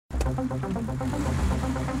The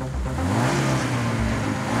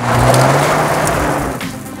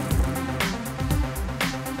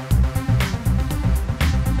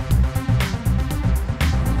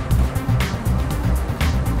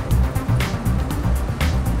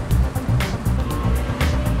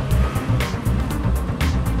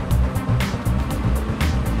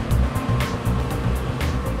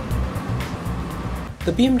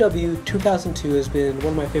BMW 2002 has been one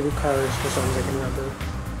of my favorite cars for as long as I can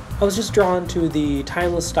remember. I was just drawn to the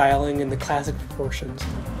timeless styling and the classic proportions.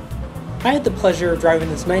 I had the pleasure of driving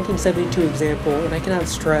this 1972 example, and I cannot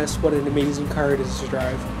stress what an amazing car it is to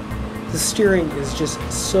drive. The steering is just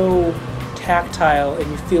so tactile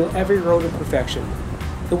and you feel every road of perfection.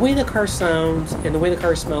 The way the car sounds and the way the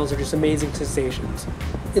car smells are just amazing sensations.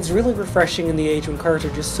 It's really refreshing in the age when cars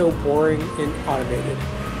are just so boring and automated.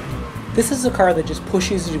 This is a car that just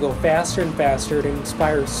pushes you to go faster and faster and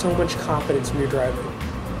inspires so much confidence when you're driving.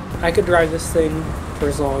 I could drive this thing for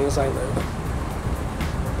as long as I live.